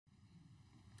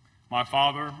My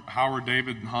father, Howard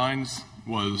David Hines,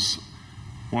 was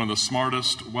one of the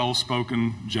smartest,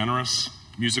 well-spoken, generous,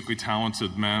 musically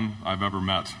talented men I've ever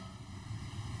met.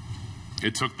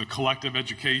 It took the collective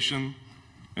education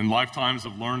and lifetimes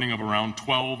of learning of around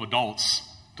 12 adults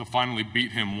to finally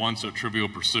beat him once at Trivial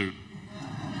Pursuit.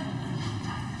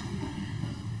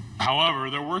 However,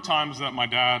 there were times that my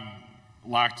dad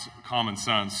lacked common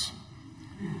sense.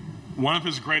 One of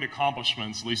his great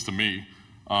accomplishments, at least to me,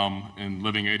 in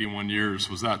living 81 years,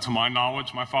 was that, to my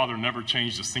knowledge, my father never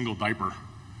changed a single diaper.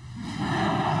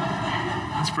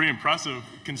 It's pretty impressive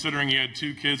considering he had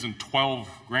 2 kids and 12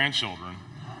 grandchildren.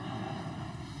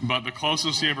 But the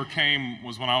closest he ever came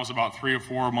was when I was about 3 or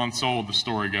 4 months old, the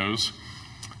story goes.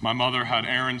 My mother had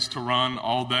errands to run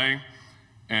all day,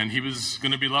 and he was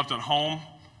going to be left at home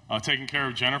taking care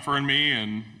of Jennifer and me,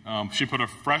 and she put a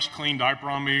fresh, clean diaper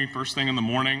on me first thing in the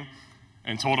morning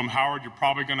and told him, "Howard, you're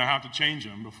probably going to have to change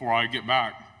him before I get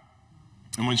back."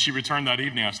 And when she returned that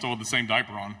evening, I still had the same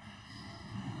diaper on.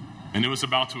 And it was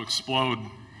about to explode.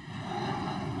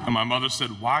 And my mother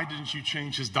said, "Why didn't you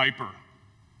change his diaper?"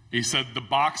 He said, "The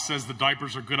box says the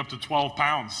diapers are good up to 12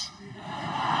 pounds.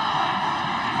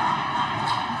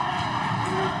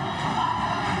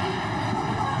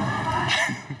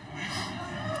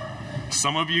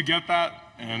 Some of you get that,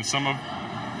 and some of...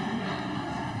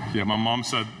 Yeah, my mom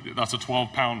said, "That's a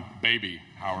 12-pound baby,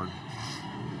 Howard."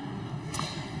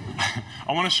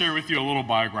 I want to share with you a little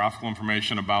biographical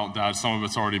information about Dad. Some of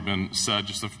it's already been said,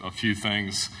 just a few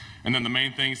things. And then the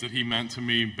main things that he meant to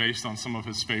me based on some of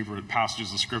his favorite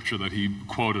passages of Scripture that he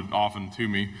quoted often to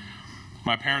me.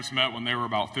 My parents met when they were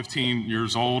about 15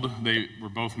 years old. They were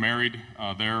both married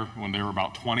there when they were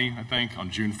about 20, I think,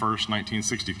 on June 1st,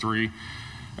 1963.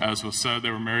 As was said,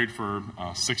 they were married for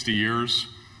 60 years.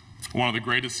 One of the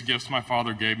greatest gifts my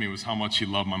father gave me was how much he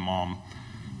loved my mom.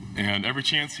 And every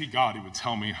chance he got, he would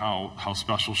tell me how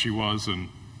special she was and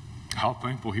how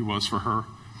thankful he was for her.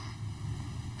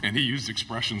 And he used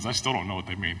expressions, I still don't know what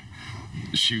they mean.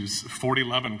 She was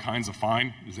 40-11 kinds of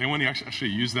fine. Does anyone actually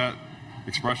use that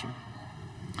expression?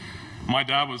 My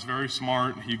dad was very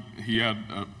smart. He had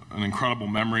an incredible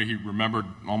memory. He remembered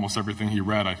almost everything he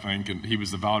read, I think. And he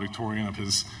was the valedictorian of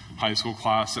his high school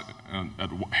class at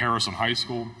Harrison High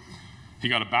School. He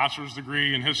got a bachelor's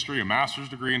degree in history, a master's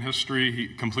degree in history. He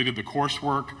completed the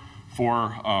coursework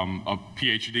for a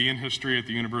PhD in history at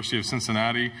the University of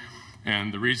Cincinnati.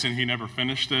 And the reason he never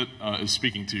finished it is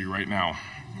speaking to you right now.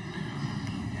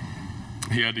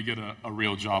 He had to get a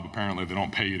real job, apparently. They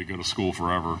don't pay you to go to school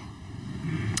forever.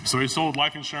 So he sold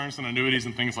life insurance and annuities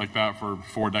and things like that for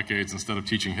 4 decades instead of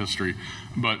teaching history.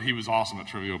 But he was awesome at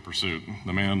Trivial Pursuit.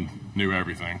 The man knew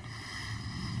everything.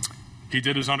 He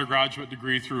did his undergraduate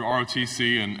degree through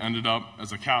ROTC and ended up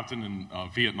as a captain in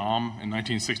Vietnam in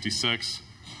 1966.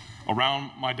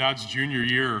 Around my dad's junior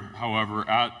year, however,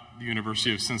 at the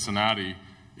University of Cincinnati,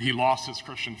 he lost his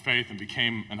Christian faith and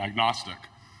became an agnostic.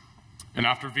 And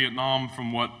after Vietnam,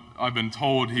 from what I've been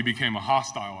told, he became a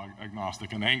hostile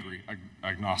agnostic, an angry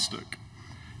agnostic.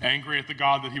 Angry at the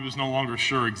God that he was no longer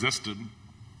sure existed.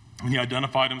 And he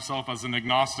identified himself as an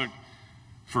agnostic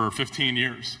for 15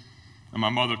 years. And my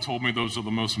mother told me those are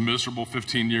the most miserable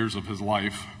 15 years of his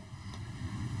life.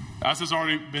 As has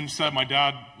already been said, my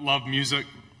dad loved music.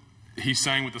 He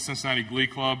sang with the Cincinnati Glee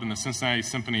Club and the Cincinnati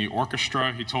Symphony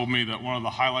Orchestra. He told me that one of the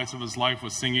highlights of his life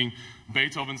was singing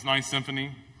Beethoven's Ninth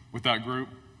Symphony with that group.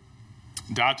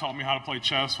 Dad taught me how to play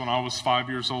chess when I was 5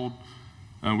 years old.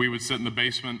 And we would sit in the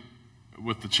basement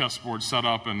with the chessboard set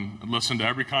up and listen to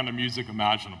every kind of music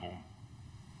imaginable.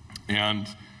 And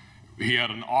he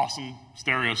had an awesome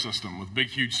stereo system with big,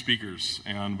 huge speakers.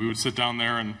 And we would sit down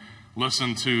there and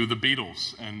listen to the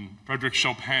Beatles and Frédéric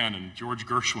Chopin and George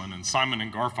Gershwin and Simon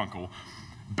and Garfunkel,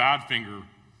 Badfinger,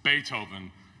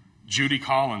 Beethoven, Judy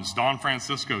Collins, Don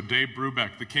Francisco, Dave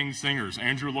Brubeck, the King Singers,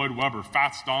 Andrew Lloyd Webber,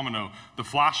 Fats Domino, the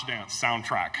Flashdance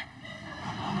soundtrack,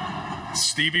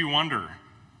 Stevie Wonder,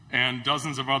 and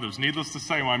dozens of others. Needless to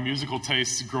say, my musical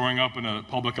tastes growing up in a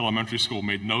public elementary school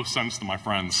made no sense to my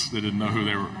friends. They didn't know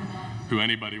who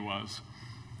anybody was.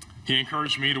 He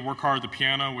encouraged me to work hard at the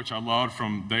piano, which I loved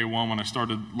from day one when I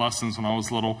started lessons when I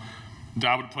was little.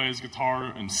 Dad would play his guitar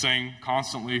and sing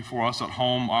constantly for us at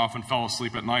home. I often fell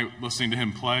asleep at night listening to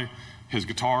him play his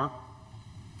guitar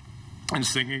and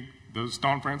singing those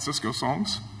Don Francisco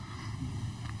songs.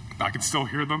 I could still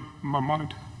hear them in my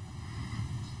mind.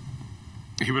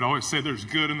 He would always say there's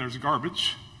good and there's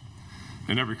garbage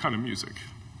in every kind of music.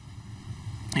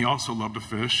 He also loved to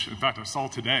fish. In fact, I saw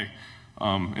today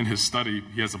in his study,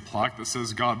 he has a plaque that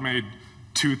says God made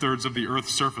 2/3 of the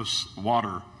earth's surface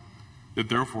water. It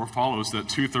therefore follows that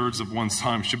 2/3 of one's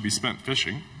time should be spent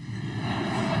fishing.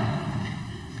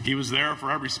 He was there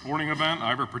for every sporting event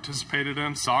I ever participated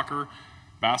in, soccer,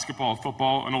 basketball,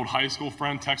 football. An old high school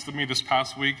friend texted me this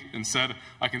past week and said,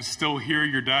 "I can still hear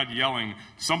your dad yelling,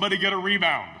 'Somebody get a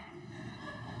rebound.'"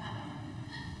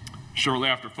 Shortly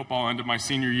after football ended my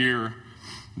senior year,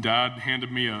 Dad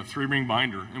handed me a 3-ring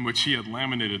binder in which he had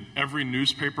laminated every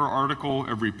newspaper article,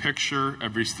 every picture,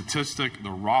 every statistic, the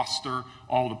roster,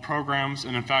 all the programs.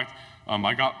 And in fact,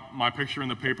 I got my picture in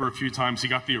the paper a few times. He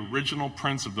got the original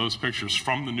prints of those pictures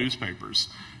from the newspapers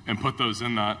and put those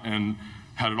in that and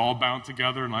had it all bound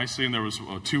together nicely. And there was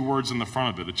 2 words in the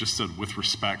front of it. It just said, "With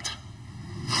respect."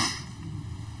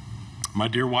 My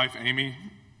dear wife, Amy,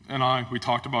 and I, we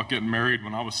talked about getting married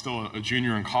when I was still a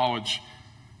junior in college.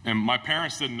 And my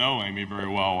parents didn't know Amy very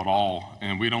well at all.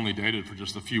 And we'd only dated for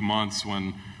just a few months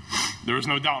when there was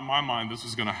no doubt in my mind this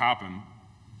was going to happen.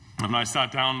 And I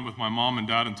sat down with my mom and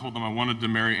dad and told them I wanted to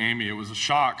marry Amy. It was a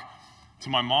shock to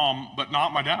my mom, but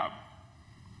not my dad.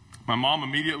 My mom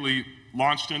immediately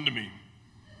launched into me.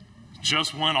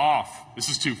 Just went off. "This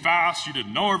is too fast. You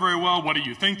didn't know her very well. What are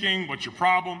you thinking? What's your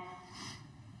problem?"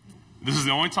 This is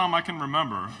the only time I can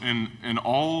remember in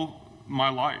all my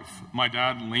life, my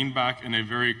dad leaned back in a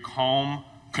very calm,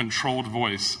 controlled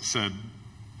voice, said,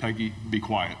 "Peggy, be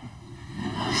quiet."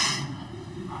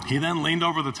 He then leaned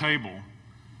over the table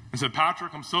and said,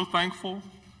 "Patrick, I'm so thankful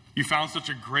you found such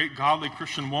a great, godly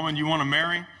Christian woman you want to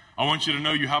marry. I want you to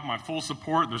know you have my full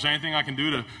support. If there's anything I can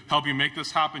do to help you make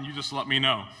this happen, you just let me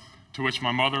know." To which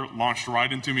my mother launched right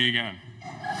into me again.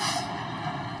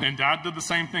 And Dad did the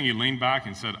same thing. He leaned back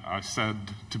and said, "I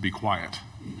said to be quiet."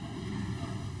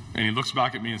 And he looks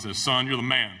back at me and says, "Son, you're the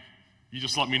man. You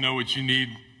just let me know what you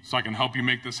need so I can help you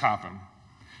make this happen."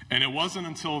 And it wasn't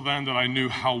until then that I knew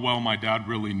how well my dad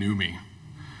really knew me.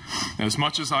 As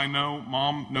much as I know,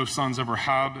 Mom, no son's ever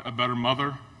had a better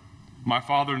mother, my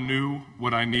father knew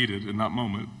what I needed in that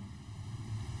moment.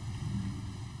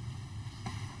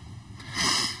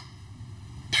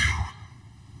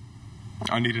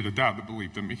 I needed a dad that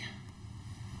believed in me.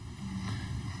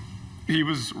 He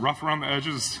was rough around the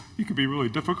edges. He could be really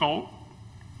difficult.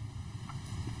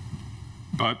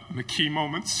 But in the key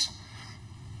moments,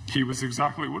 he was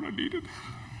exactly what I needed.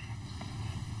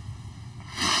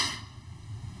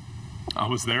 I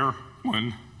was there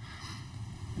when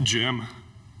Jim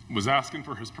was asking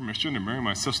for his permission to marry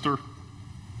my sister.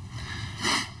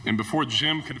 And before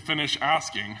Jim could finish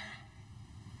asking,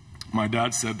 my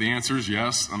dad said, "The answer is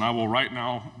yes, and I will right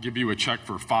now give you a check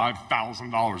for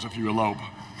 $5,000 if you elope."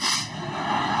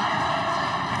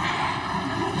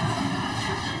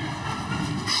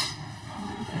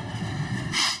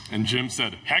 And Jim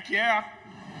said, "Heck yeah."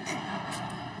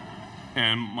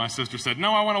 And my sister said,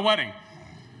 "No, I want a wedding."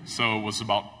 So it was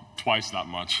about twice that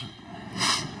much.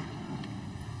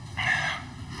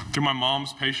 Through my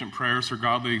mom's patient prayers, her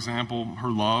godly example, her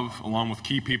love, along with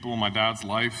key people in my dad's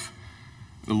life,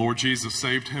 the Lord Jesus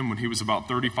saved him when he was about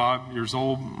 35 years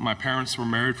old. My parents were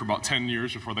married for about 10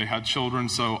 years before they had children,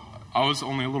 so I was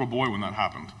only a little boy when that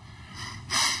happened.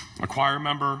 A choir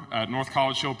member at North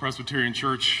College Hill Presbyterian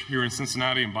Church here in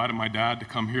Cincinnati invited my dad to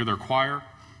come hear their choir.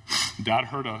 Dad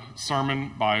heard a sermon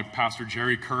by Pastor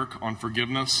Jerry Kirk on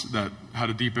forgiveness that had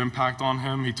a deep impact on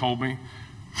him, he told me.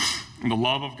 The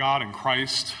love of God and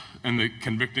Christ and the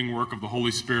convicting work of the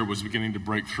Holy Spirit was beginning to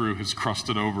break through his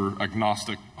crusted over,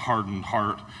 agnostic, hardened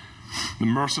heart. The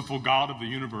merciful God of the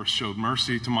universe showed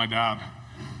mercy to my dad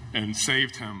and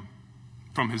saved him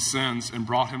from his sins and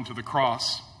brought him to the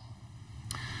cross.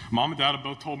 Mom and Dad have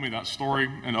both told me that story,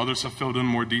 and others have filled in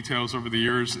more details over the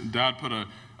years. Dad put a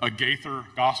Gaither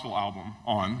gospel album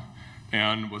on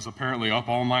and was apparently up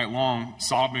all night long,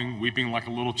 sobbing, weeping like a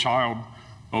little child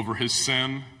over his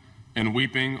sin and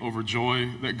weeping over joy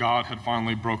that God had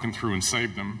finally broken through and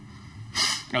saved him.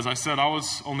 As I said, I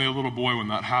was only a little boy when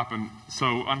that happened,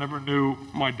 so I never knew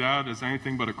my dad as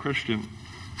anything but a Christian.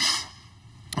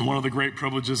 And one of the great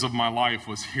privileges of my life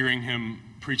was hearing him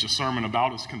preach a sermon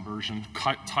about his conversion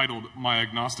titled "My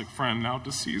Agnostic Friend, Now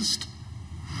Deceased."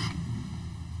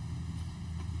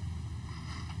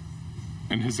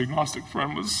 And his agnostic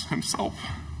friend was himself.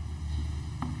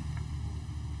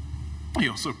 He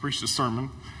also preached a sermon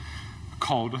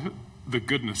called "The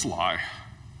Goodness Lie,"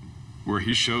 where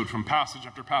he showed from passage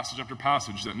after passage after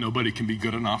passage that nobody can be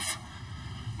good enough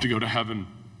to go to heaven.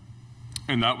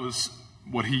 And that was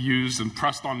what he used and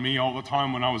pressed on me all the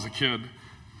time when I was a kid,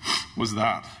 was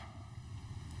that.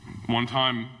 One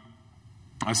time,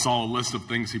 I saw a list of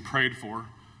things he prayed for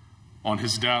on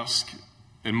his desk,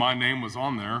 and my name was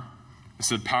on there. It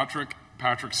said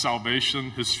Patrick's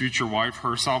salvation, his future wife,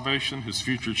 her salvation, his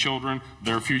future children,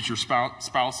 their future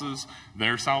spouses,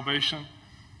 their salvation.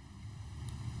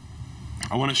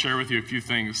 I want to share with you a few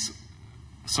things,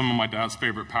 some of my dad's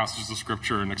favorite passages of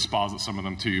Scripture, and exposit some of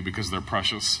them to you because they're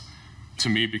precious to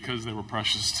me, because they were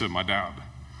precious to my dad.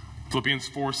 Philippians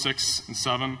 4, 6, and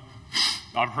 7.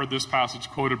 I've heard this passage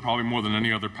quoted probably more than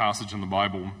any other passage in the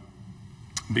Bible.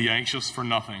 Be anxious for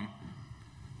nothing,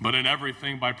 but in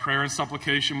everything, by prayer and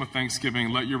supplication with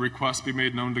thanksgiving, let your requests be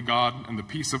made known to God, and the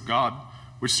peace of God,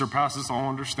 which surpasses all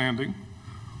understanding,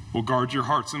 will guard your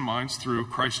hearts and minds through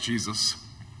Christ Jesus.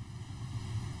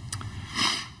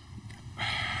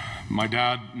 My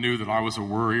dad knew that I was a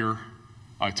worrier.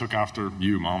 I took after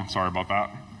you, Mom. Sorry about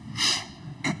that.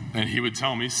 And he would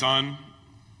tell me, son,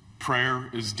 prayer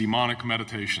is demonic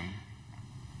meditation.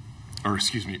 Or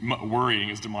excuse me, worrying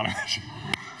is demonic meditation.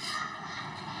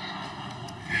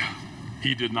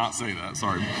 He did not say that,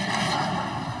 sorry.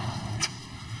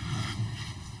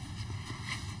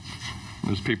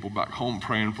 There's people back home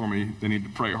praying for me. They need to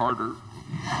pray harder.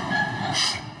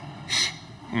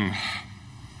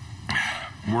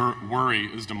 Worry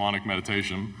is demonic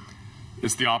meditation.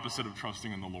 It's the opposite of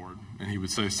trusting in the Lord. And he would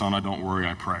say, son, I don't worry,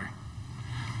 I pray.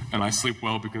 And I sleep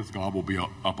well because God will be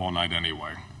up all night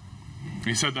anyway.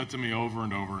 He said that to me over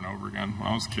and over and over again when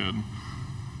I was a kid.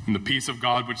 And the peace of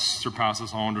God, which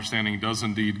surpasses all understanding, does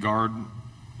indeed guard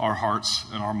our hearts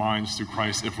and our minds through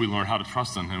Christ if we learn how to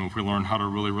trust in him, if we learn how to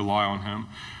really rely on him.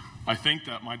 I think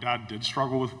that my dad did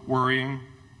struggle with worrying,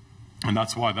 and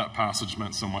that's why that passage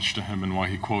meant so much to him and why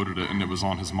he quoted it, and it was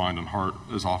on his mind and heart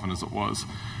as often as it was.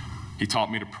 He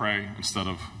taught me to pray instead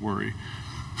of worry.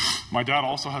 My dad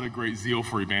also had a great zeal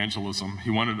for evangelism. He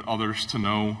wanted others to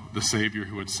know the Savior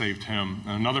who had saved him.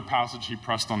 And another passage he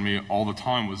pressed on me all the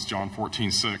time was John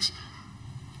 14:6.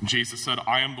 Jesus said,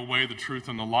 I am the way, the truth,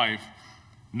 and the life.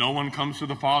 No one comes to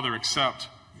the Father except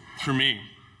through me.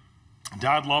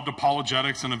 Dad loved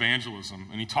apologetics and evangelism,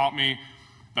 and he taught me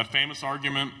that famous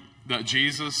argument that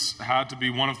Jesus had to be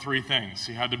one of three things.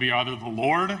 He had to be either the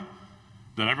Lord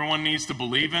that everyone needs to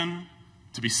believe in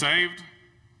to be saved,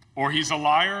 or he's a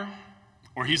liar,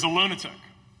 or he's a lunatic.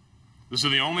 Those are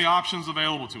the only options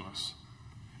available to us.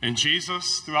 And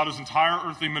Jesus, throughout his entire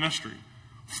earthly ministry,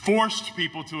 forced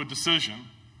people to a decision.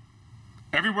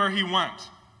 Everywhere he went,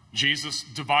 Jesus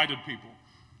divided people.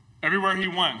 Everywhere he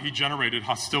went, he generated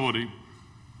hostility.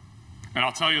 And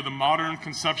I'll tell you, the modern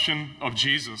conception of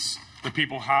Jesus that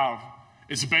people have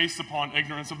is based upon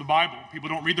ignorance of the Bible. People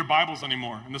don't read their Bibles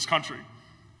anymore in this country.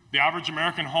 The average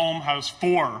American home has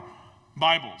 4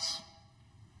 Bibles,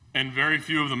 and very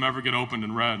few of them ever get opened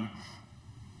and read.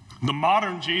 The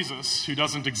modern Jesus, who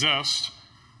doesn't exist,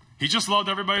 he just loved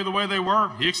everybody the way they were.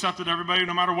 He accepted everybody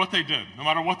no matter what they did, no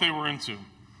matter what they were into.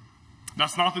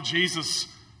 That's not the Jesus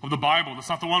of the Bible. That's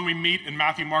not the one we meet in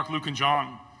Matthew, Mark, Luke, and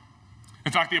John.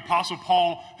 In fact, the Apostle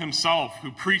Paul himself,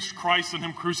 who preached Christ and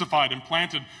him crucified and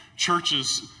planted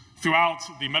churches throughout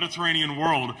the Mediterranean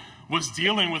world, was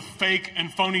dealing with fake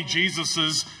and phony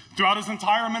Jesuses throughout his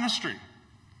entire ministry.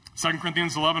 2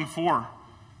 Corinthians 11:4.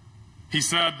 He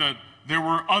said that there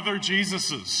were other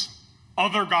Jesuses,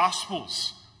 other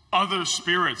gospels, other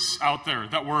spirits out there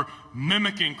that were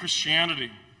mimicking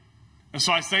Christianity. And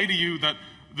so I say to you that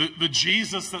the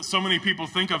Jesus that so many people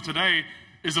think of today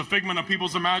is a figment of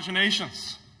people's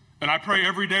imaginations. And I pray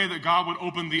every day that God would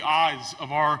open the eyes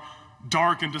of our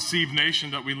dark and deceived nation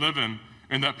that we live in,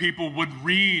 and that people would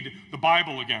read the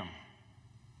Bible again.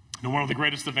 And one of the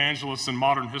greatest evangelists in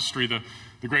modern history, the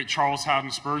great Charles Haddon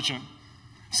Spurgeon,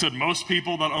 said most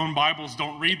people that own Bibles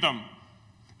don't read them.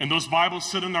 And those Bibles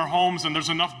sit in their homes, and there's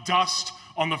enough dust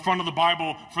on the front of the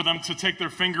Bible for them to take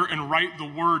their finger and write the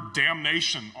word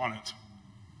damnation on it.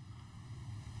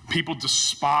 People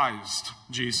despised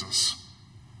Jesus.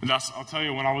 And I'll tell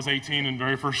you, when I was 18 and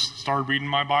very first started reading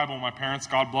my Bible, my parents,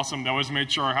 God bless them, they always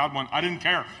made sure I had one. I didn't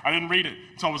care. I didn't read it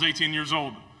until I was 18 years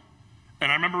old.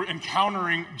 And I remember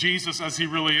encountering Jesus as he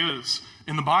really is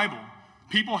in the Bible.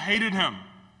 People hated him.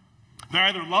 They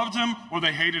either loved him or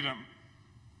they hated him.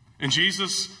 And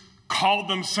Jesus called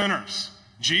them sinners.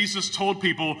 Jesus told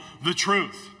people the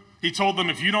truth. He told them,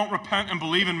 if you don't repent and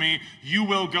believe in me, you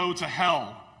will go to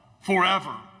hell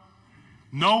forever.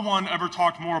 No one ever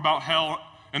talked more about hell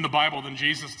in the Bible than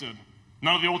Jesus did.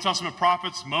 None of the Old Testament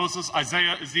prophets, Moses,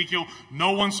 Isaiah, Ezekiel,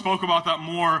 no one spoke about that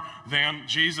more than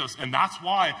Jesus. And that's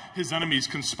why his enemies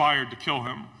conspired to kill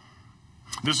him.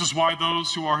 This is why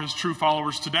those who are his true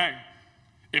followers today,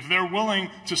 if they're willing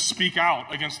to speak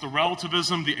out against the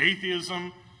relativism, the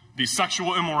atheism, the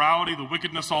sexual immorality, the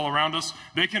wickedness all around us,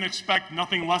 they can expect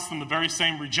nothing less than the very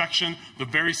same rejection, the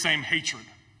very same hatred.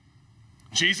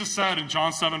 Jesus said in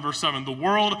John 7, verse 7, the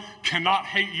world cannot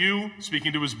hate you,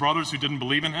 speaking to his brothers who didn't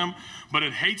believe in him, but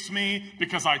it hates me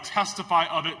because I testify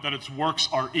of it that its works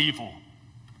are evil.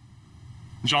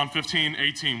 John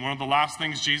 15:18, one of the last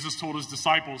things Jesus told his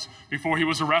disciples before he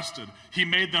was arrested, he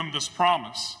made them this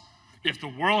promise. If the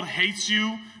world hates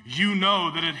you, you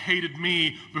know that it hated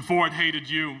me before it hated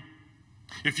you.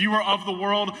 If you were of the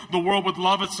world would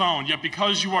love its own. Yet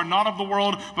because you are not of the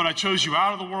world, but I chose you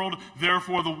out of the world,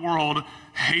 therefore the world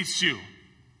hates you.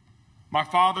 My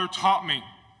Father taught me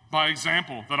by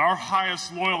example that our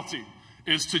highest loyalty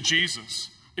is to Jesus.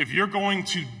 If you're going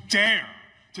to dare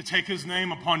to take his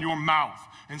name upon your mouth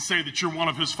and say that you're one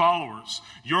of his followers,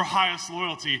 your highest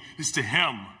loyalty is to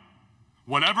him.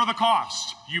 Whatever the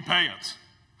cost, you pay it.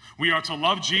 We are to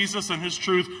love Jesus and his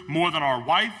truth more than our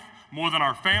wife, more than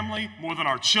our family, more than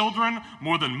our children,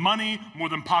 more than money, more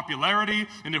than popularity.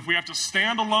 And if we have to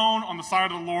stand alone on the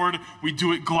side of the Lord, we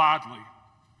do it gladly.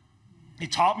 He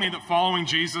taught me that following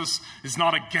Jesus is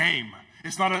not a game.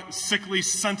 It's not a sickly,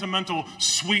 sentimental,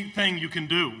 sweet thing you can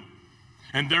do.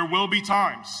 And there will be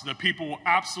times that people will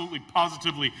absolutely,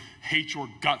 positively hate your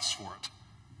guts for it.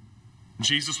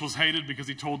 Jesus was hated because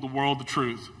he told the world the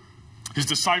truth. His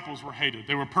disciples were hated.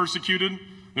 They were persecuted.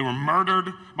 They were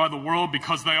murdered by the world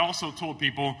because they also told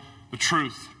people the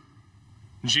truth.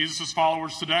 Jesus'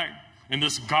 followers today, in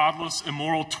this godless,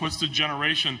 immoral, twisted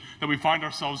generation that we find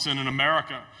ourselves in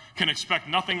America, can expect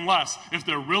nothing less if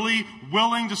they're really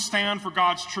willing to stand for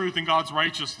God's truth and God's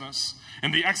righteousness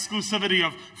and the exclusivity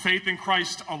of faith in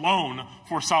Christ alone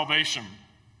for salvation.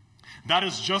 That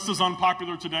is just as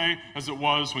unpopular today as it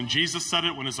was when Jesus said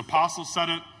it, when his apostles said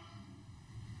it,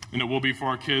 and it will be for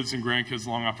our kids and grandkids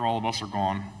long after all of us are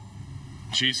gone.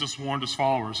 Jesus warned his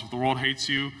followers, if the world hates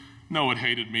you, know it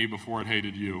hated me before it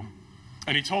hated you.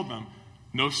 And he told them,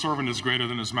 no servant is greater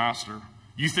than his master.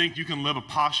 You think you can live a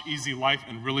posh, easy life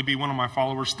and really be one of my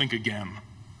followers? Think again.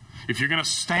 If you're going to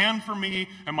stand for me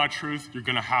and my truth, you're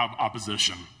going to have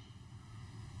opposition.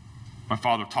 My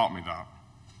Father taught me that.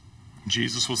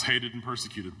 Jesus was hated and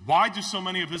persecuted. Why do so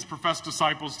many of his professed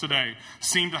disciples today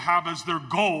seem to have as their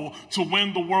goal to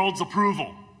win the world's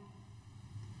approval?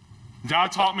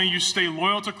 Dad taught me you stay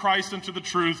loyal to Christ and to the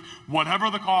truth,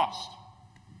 whatever the cost.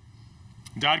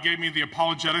 Dad gave me the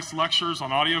apologetics lectures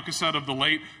on audio cassette of the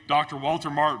late Dr.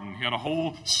 Walter Martin. He had a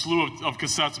whole slew of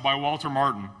cassettes by Walter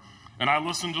Martin. And I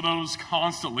listened to those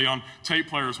constantly on tape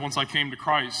players once I came to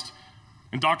Christ.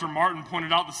 And Dr. Martin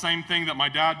pointed out the same thing that my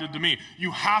dad did to me.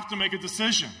 You have to make a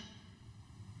decision.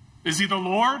 Is he the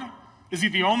Lord? Is he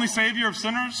the only Savior of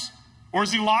sinners? Or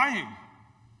is he lying?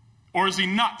 Or is he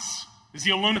nuts? Is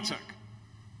he a lunatic?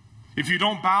 If you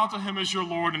don't bow to him as your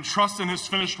Lord and trust in his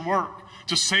finished work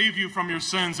to save you from your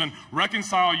sins and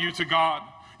reconcile you to God,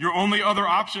 your only other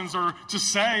options are to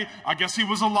say, I guess he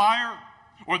was a liar,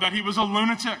 or that he was a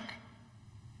lunatic.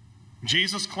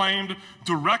 Jesus claimed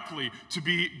directly to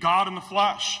be God in the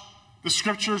flesh. The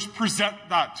scriptures present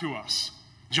that to us.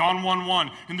 John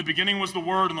 1:1, in the beginning was the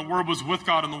Word, and the Word was with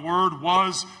God, and the Word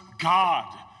was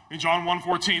God. In John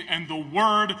 1:14, and the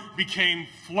Word became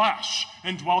flesh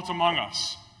and dwelt among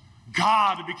us.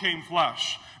 God became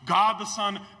flesh. God the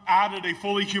Son added a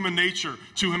fully human nature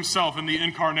to himself in the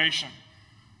incarnation.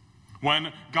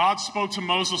 When God spoke to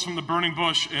Moses from the burning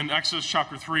bush in Exodus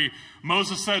chapter 3,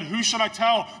 Moses said, who should I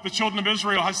tell the children of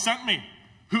Israel has sent me?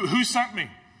 Who sent me?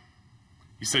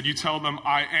 He said, you tell them,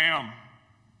 I am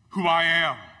who I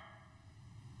am.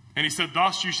 And he said,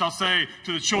 thus you shall say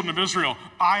to the children of Israel,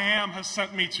 I am has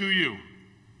sent me to you.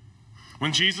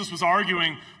 When Jesus was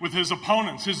arguing with his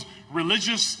opponents, his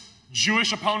religious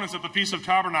Jewish opponents at the Feast of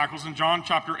Tabernacles in John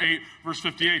chapter 8, verse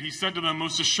 58, he said to them,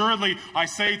 most assuredly I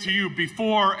say to you,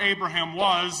 before Abraham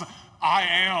was, I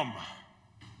am.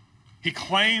 He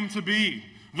claimed to be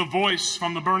the voice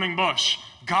from the burning bush,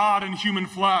 God in human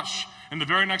flesh. And the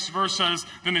very next verse says,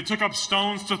 then they took up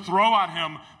stones to throw at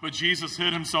him, but Jesus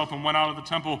hid himself and went out of the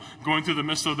temple, going through the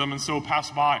midst of them, and so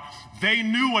passed by. They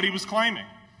knew what he was claiming.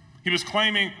 He was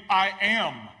claiming, I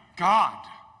am God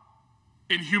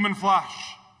in human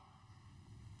flesh.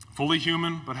 Fully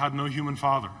human, but had no human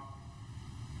father.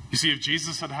 You see, if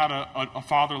Jesus had had a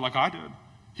father like I did,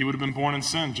 he would have been born in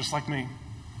sin, just like me.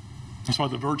 That's why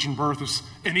the virgin birth is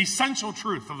an essential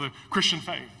truth of the Christian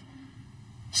faith.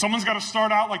 Someone's got to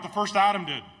start out like the first Adam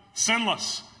did,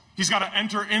 sinless. He's got to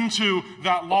enter into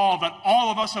that law that all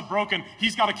of us have broken.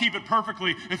 He's got to keep it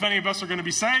perfectly if any of us are going to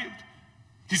be saved.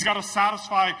 He's got to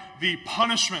satisfy the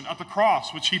punishment at the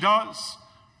cross, which he does.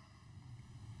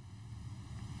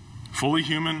 Fully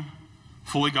human,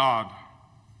 fully God.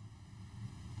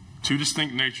 Two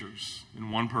distinct natures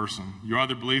in one person. You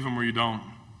either believe him or you don't.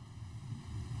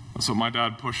 That's what my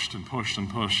dad pushed and pushed and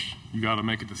pushed. You got to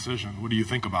make a decision. What do you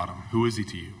think about him? Who is he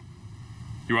to you?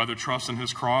 You either trust in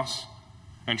his cross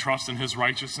and trust in his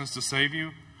righteousness to save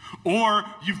you, Or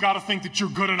you've got to think that you're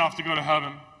good enough to go to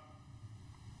heaven.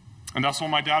 And that's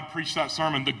when my dad preached that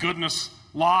sermon, The Goodness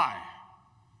Lie.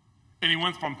 And he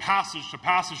went from passage to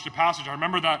passage to passage. I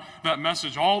remember that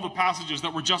message, all the passages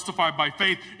that were justified by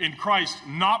faith in Christ,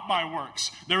 not by works.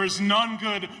 There is none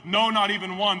good, no, not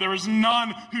even one. There is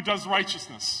none who does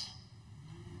righteousness.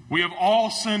 We have all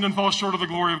sinned and fall short of the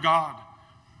glory of God.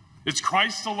 It's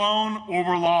Christ alone or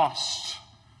we're lost.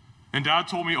 And Dad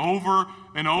told me over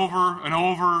and over and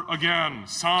over again,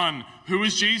 son, who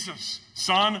is Jesus?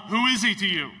 Son, who is he to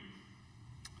you?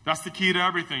 That's the key to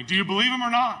everything. Do you believe him or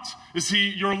not? Is he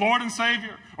your Lord and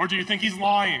Savior? Or do you think he's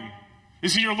lying?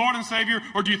 Is he your Lord and Savior?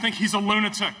 Or do you think he's a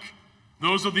lunatic?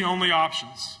 Those are the only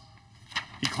options.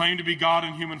 He claimed to be God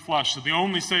in human flesh, so the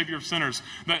only Savior of sinners.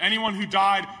 That anyone who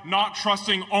died not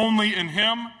trusting only in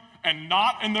him and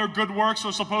not in their good works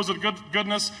or supposed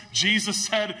goodness, Jesus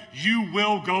said, you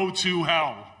will go to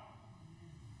hell.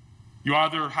 You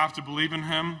either have to believe in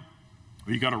him,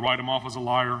 or you got to write him off as a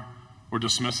liar, or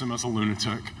dismiss him as a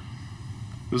lunatic.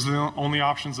 Those are the only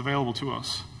options available to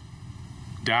us.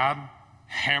 Dad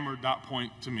hammered that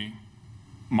point to me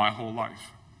my whole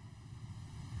life.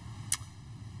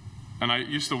 And I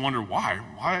used to wonder why.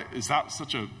 Why is that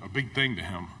such a big thing to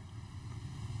him?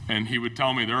 And he would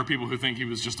tell me there are people who think he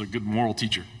was just a good moral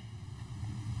teacher,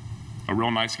 a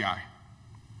real nice guy,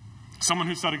 someone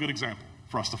who set a good example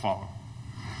for us to follow.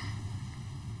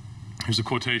 Here's a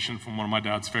quotation from one of my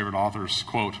dad's favorite authors,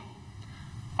 quote,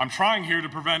 I'm trying here to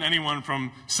prevent anyone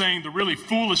from saying the really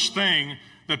foolish thing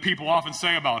that people often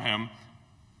say about him.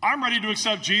 I'm ready to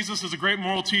accept Jesus as a great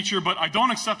moral teacher, but I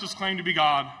don't accept his claim to be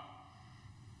God.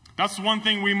 That's one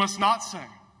thing we must not say.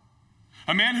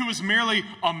 A man who is merely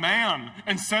a man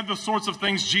and said the sorts of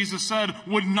things Jesus said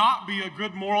would not be a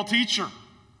good moral teacher.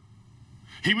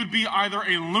 He would be either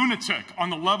a lunatic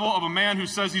on the level of a man who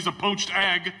says he's a poached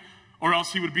egg, or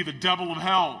else he would be the devil of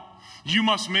hell. You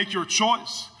must make your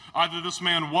choice. Either this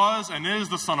man was and is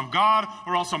the Son of God,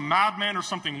 or else a madman or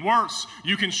something worse.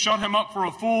 You can shut him up for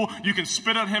a fool, you can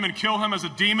spit at him and kill him as a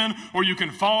demon, or you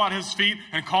can fall at his feet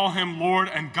and call him Lord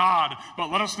and God.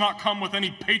 But let us not come with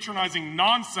any patronizing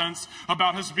nonsense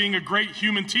about his being a great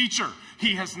human teacher.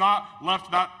 He has not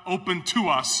left that open to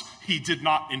us. He did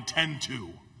not intend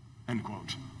to. End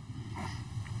quote.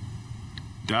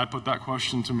 Dad put that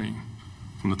question to me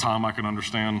from the time I could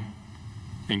understand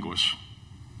English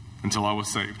until I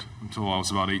was saved, until I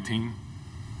was about 18.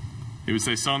 He would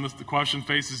say, son, the question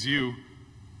faces you.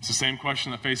 It's the same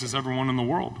question that faces everyone in the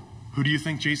world. Who do you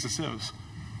think Jesus is?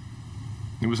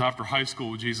 It was after high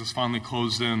school Jesus finally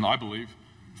closed in, I believe,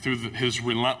 through his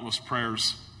relentless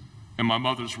prayers and my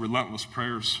mother's relentless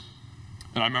prayers.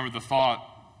 And I remember the thought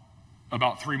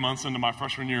about 3 months into my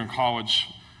freshman year in college,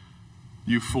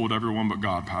 you fooled everyone but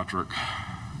God, Patrick.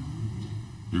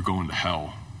 You're going to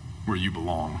hell where you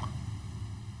belong.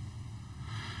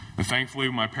 And thankfully,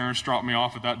 when my parents dropped me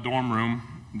off at that dorm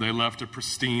room, they left a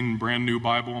pristine, brand new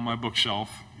Bible on my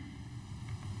bookshelf.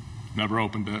 Never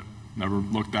opened it, never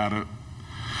looked at it.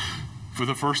 For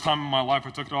the first time in my life,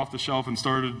 I took it off the shelf and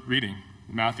started reading.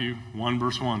 Matthew 1,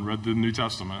 verse 1, read the New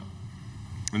Testament.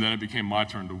 And then it became my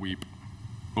turn to weep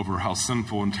over how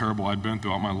sinful and terrible I'd been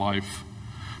throughout my life.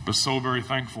 But so very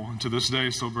thankful, and to this day,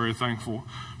 so very thankful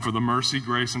for the mercy,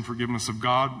 grace, and forgiveness of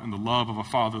God and the love of a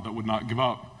Father that would not give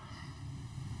up.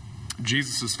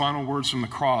 Jesus' final words from the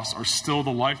cross are still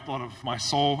the lifeblood of my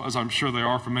soul, as I'm sure they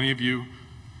are for many of you.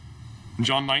 In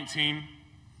John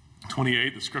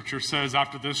 19:28, the scripture says,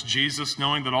 after this, Jesus,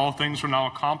 knowing that all things were now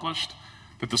accomplished,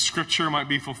 that the scripture might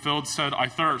be fulfilled, said, I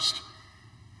thirst.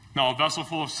 Now a vessel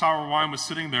full of sour wine was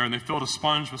sitting there, and they filled a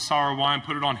sponge with sour wine,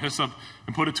 put it on hyssop,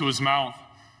 and put it to his mouth.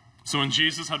 So when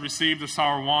Jesus had received the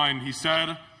sour wine, he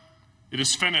said, it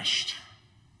is finished.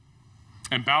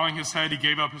 And bowing his head, he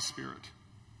gave up his spirit.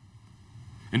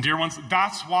 And dear ones,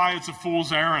 that's why it's a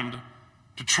fool's errand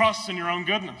to trust in your own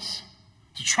goodness,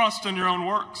 to trust in your own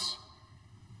works.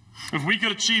 If we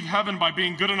could achieve heaven by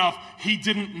being good enough, he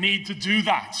didn't need to do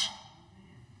that.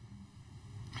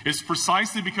 It's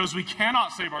precisely because we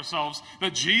cannot save ourselves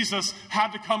that Jesus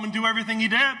had to come and do everything he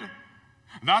did.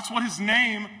 That's what his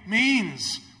name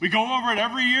means. We go over it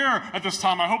every year at this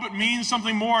time. I hope it means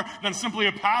something more than simply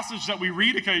a passage that we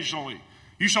read occasionally.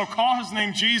 You shall call his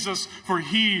name Jesus, for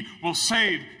he will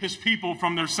save his people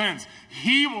from their sins.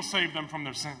 He will save them from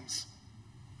their sins.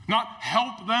 Not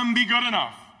help them be good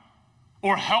enough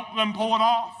or help them pull it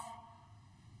off.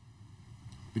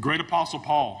 The great apostle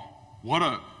Paul, what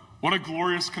a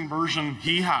glorious conversion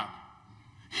he had.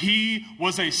 He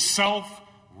was a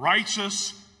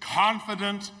self-righteous,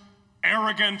 confident,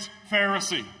 arrogant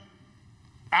Pharisee.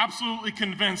 absolutely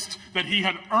convinced that he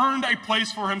had earned a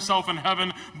place for himself in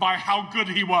heaven by how good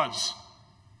he was.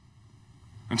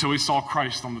 Until he saw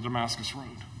Christ on the Damascus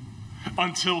Road.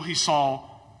 Until he saw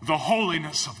the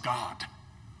holiness of God.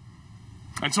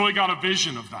 Until he got a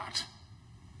vision of that.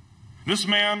 This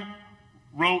man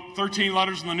wrote 13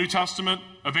 letters in the New Testament,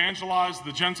 evangelized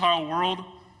the Gentile world,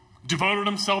 devoted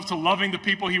himself to loving the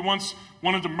people he once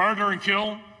wanted to murder and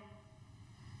kill.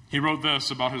 He wrote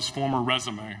this about his former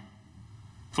resume.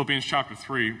 Philippians chapter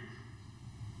 3.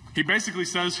 He basically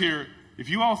says here, if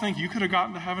you all think you could have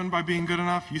gotten to heaven by being good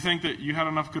enough, you think that you had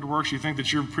enough good works, you think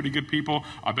that you're pretty good people,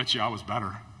 I bet you I was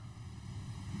better.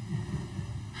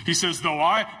 He says, though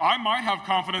I might have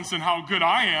confidence in how good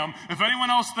I am, if anyone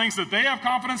else thinks that they have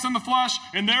confidence in the flesh,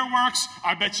 in their works,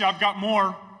 I bet you I've got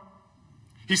more.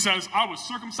 He says, I was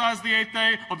circumcised the 8th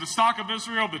day, of the stock of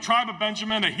Israel, of the tribe of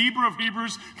Benjamin, a Hebrew of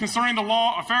Hebrews, concerning the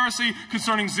law, a Pharisee,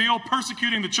 concerning zeal,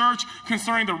 persecuting the church,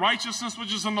 concerning the righteousness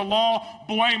which is in the law,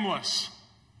 blameless.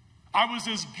 I was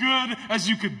as good as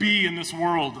you could be in this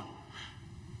world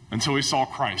until he saw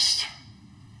Christ.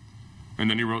 And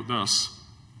then he wrote this,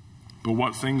 but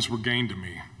what things were gained to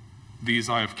me, these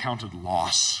I have counted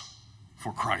loss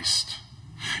for Christ.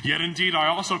 Yet indeed I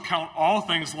also count all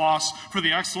things loss for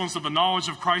the excellence of the knowledge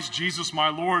of Christ Jesus my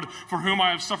Lord, for whom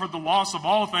I have suffered the loss of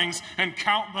all things, and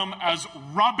count them as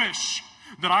rubbish,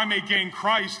 that I may gain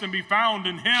Christ and be found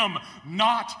in him,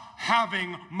 not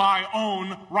having my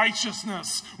own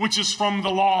righteousness, which is from the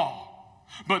law,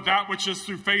 but that which is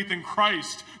through faith in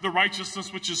Christ, the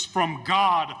righteousness which is from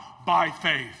God by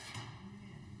faith.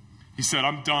 He said,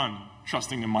 I'm done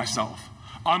trusting in myself.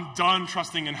 I'm done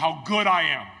trusting in how good I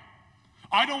am.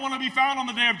 I don't want to be found on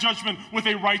the day of judgment with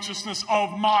a righteousness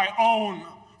of my own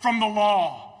from the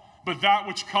law, but that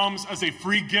which comes as a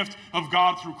free gift of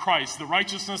God through Christ, the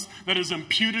righteousness that is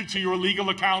imputed to your legal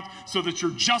account so that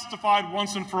you're justified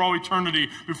once and for all eternity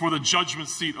before the judgment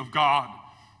seat of God.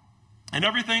 And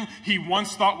everything he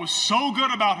once thought was so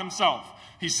good about himself,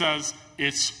 he says,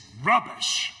 it's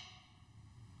rubbish.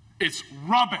 It's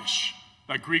rubbish.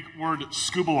 That Greek word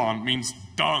skubalon means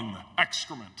dung,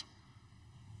 excrement.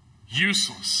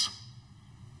 Useless.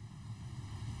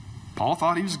 Paul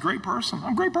thought he was a great person.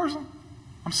 I'm a great person.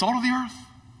 I'm salt of the earth.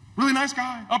 Really nice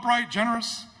guy. Upright,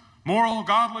 generous, moral,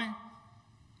 godly.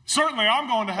 Certainly I'm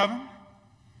going to heaven.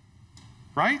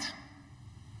 Right?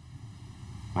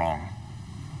 Wrong.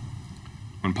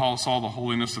 When Paul saw the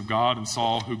holiness of God and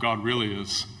saw who God really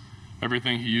is,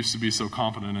 everything he used to be so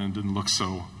confident in didn't look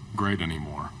so great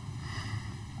anymore.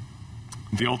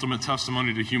 The ultimate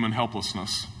testimony to human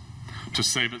helplessness, to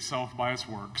save itself by its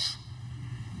works,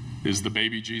 is the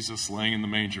baby Jesus laying in the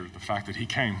manger, the fact that he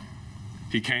came.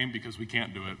 He came because we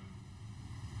can't do it.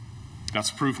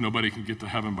 That's proof nobody can get to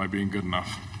heaven by being good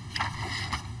enough.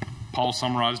 Paul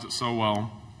summarized it so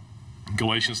well.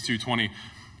 Galatians 2:20,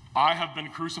 I have been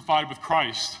crucified with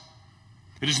Christ.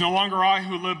 It is no longer I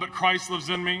who live, but Christ lives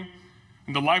in me.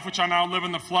 And the life which I now live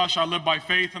in the flesh, I live by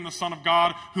faith in the Son of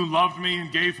God who loved me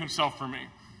and gave himself for me.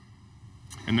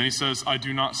 And then he says, I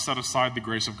do not set aside the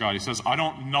grace of God. He says, I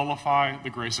don't nullify the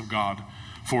grace of God.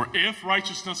 For if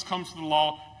righteousness comes to the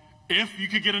law, if you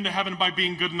could get into heaven by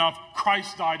being good enough,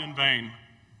 Christ died in vain.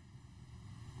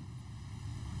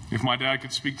 If my dad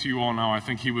could speak to you all now, I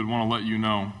think he would want to let you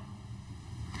know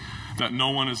that no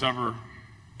one is ever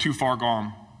too far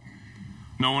gone.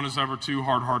 No one is ever too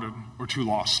hard-hearted or too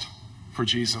lost for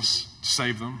Jesus to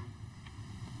save them.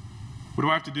 What do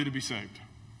I have to do to be saved?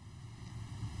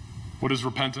 What is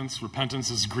repentance? Repentance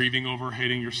is grieving over,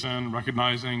 hating your sin,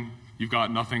 recognizing you've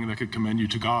got nothing that could commend you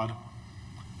to God.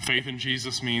 Faith in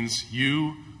Jesus means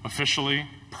you officially,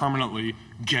 permanently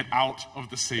get out of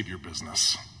the Savior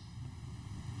business.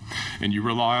 And you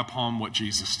rely upon what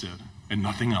Jesus did and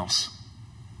nothing else.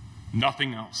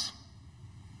 Nothing else.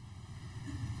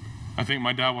 I think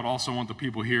my dad would also want the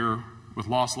people here with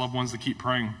lost loved ones to keep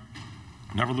praying,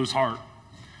 never lose heart,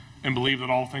 and believe that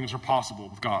all things are possible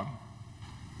with God.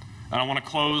 And I want to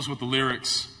close with the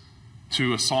lyrics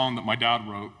to a song that my dad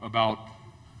wrote about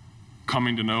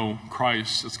coming to know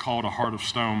Christ. It's called A Heart of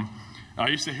Stone. And I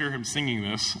used to hear him singing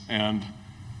this, and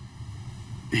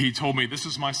he told me, this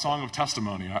is my song of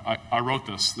testimony. I wrote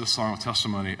this song of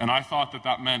testimony, and I thought that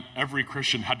that meant every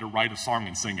Christian had to write a song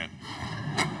and sing it.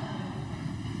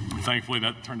 Thankfully,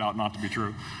 that turned out not to be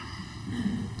true.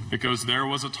 It goes, there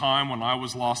was a time when I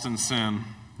was lost in sin.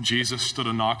 Jesus stood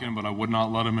a knocking, but I would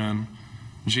not let him in.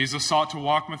 Jesus sought to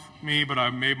walk with me, but I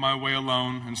made my way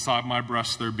alone. Inside my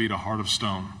breast there beat a heart of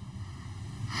stone.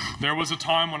 There was a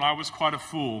time when I was quite a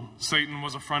fool. Satan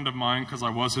was a friend of mine because I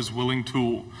was his willing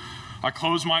tool. I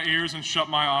closed my ears and shut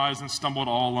my eyes and stumbled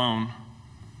all alone.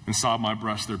 Inside my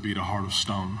breast there beat a heart of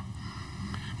stone.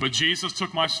 But Jesus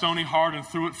took my stony heart and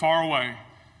threw it far away.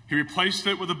 He replaced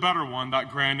it with a better one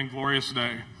that grand and glorious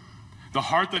day. The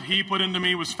heart that he put into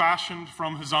me was fashioned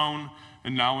from his own,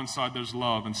 and now inside there's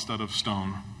love instead of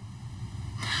stone.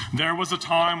 There was a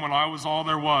time when I was all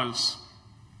there was.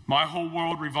 My whole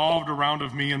world revolved around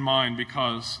of me and mine,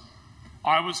 because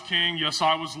I was king, yes,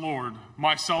 I was Lord.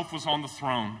 Myself was on the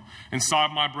throne.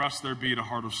 Inside my breast there beat a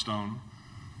heart of stone.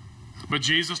 But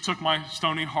Jesus took my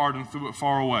stony heart and threw it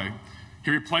far away. He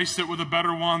replaced it with a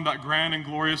better one that grand and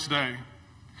glorious day.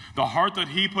 The heart that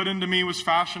he put into me was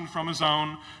fashioned from his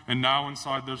own, and now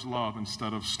inside there's love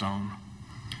instead of stone.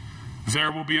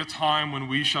 There will be a time when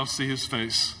we shall see his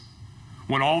face,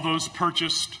 when all those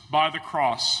purchased by the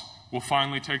cross will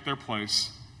finally take their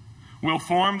place. We'll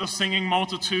form the singing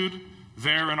multitude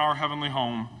there in our heavenly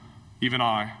home, even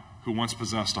I, who once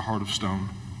possessed a heart of stone.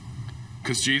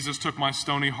 Because Jesus took my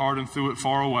stony heart and threw it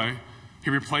far away. He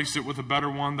replaced it with a better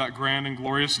one that grand and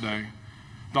glorious day.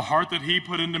 The heart that he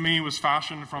put into me was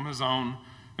fashioned from his own,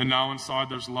 and now inside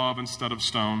there's love instead of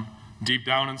stone. Deep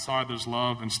down inside there's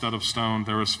love instead of stone.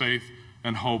 There is faith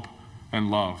and hope and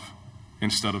love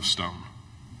instead of stone.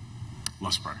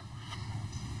 Let's pray.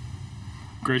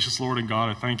 Gracious Lord and God,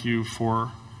 I thank you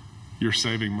for your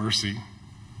saving mercy.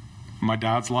 My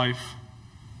dad's life,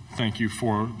 thank you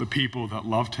for the people that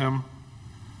loved him,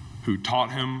 who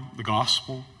taught him the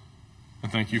gospel.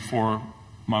 And thank you for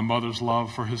my mother's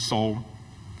love for his soul,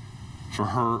 for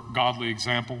her godly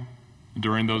example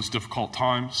during those difficult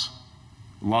times,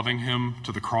 loving him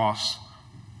to the cross.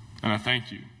 And I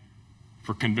thank you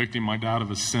for convicting my dad of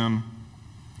his sin,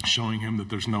 showing him that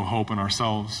there's no hope in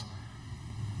ourselves,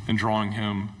 and drawing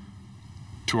him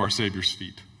to our Savior's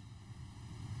feet.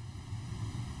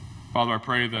 Father, I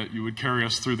pray that you would carry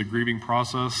us through the grieving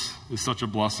process. It's such a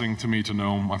blessing to me to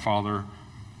know my father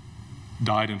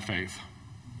died in faith.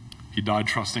 He died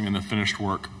trusting in the finished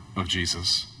work of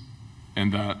Jesus,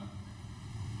 and that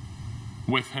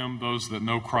with him, those that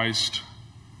know Christ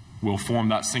will form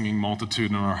that singing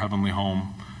multitude in our heavenly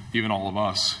home, even all of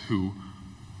us who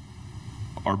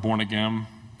are born again,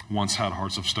 once had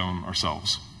hearts of stone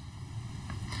ourselves.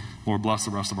 Lord, bless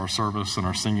the rest of our service and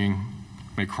our singing.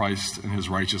 May Christ and his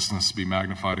righteousness be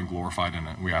magnified and glorified in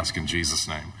it. We ask in Jesus'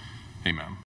 name. Amen.